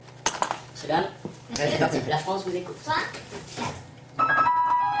Messieurs, dames, c'est parti. La France vous écoute.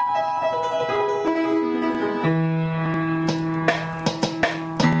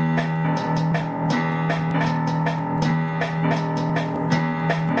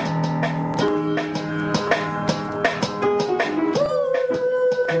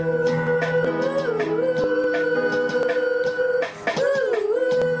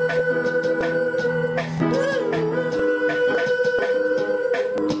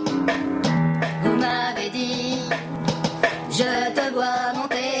 Je te vois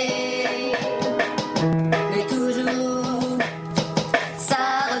monter, mais toujours ça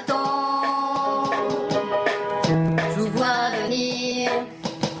retombe. Je vous vois venir,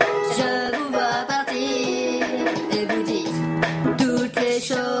 je vous vois partir, et vous dites toutes les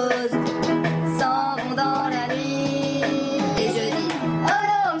choses s'en vont dans la nuit. Et je dis, oh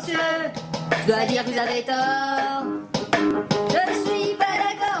non monsieur, je dois dire que vous avez tort. Je ne suis pas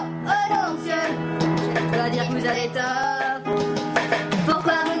d'accord, oh non monsieur, je dois dire que vous avez tort.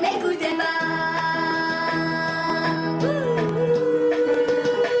 Pourquoi vous ne m'écoutez pas?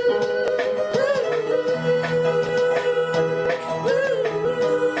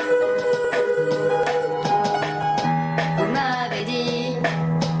 Vous m'avez dit,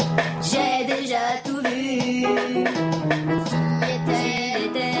 j'ai déjà tout vu. J'y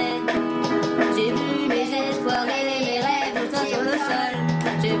étais, j'ai vu mes espoirs et mes rêves tout sur le sol.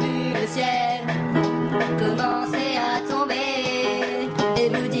 J'ai vu le ciel commencer à tomber. Et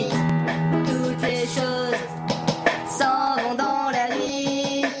vous dites, toutes les choses s'en vont dans la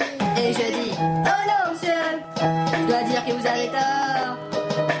nuit. Et je dis, oh non monsieur, je dois dire que vous avez tort.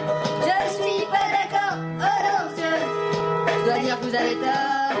 Je ne suis pas d'accord, oh non monsieur, je dois dire que vous avez tort.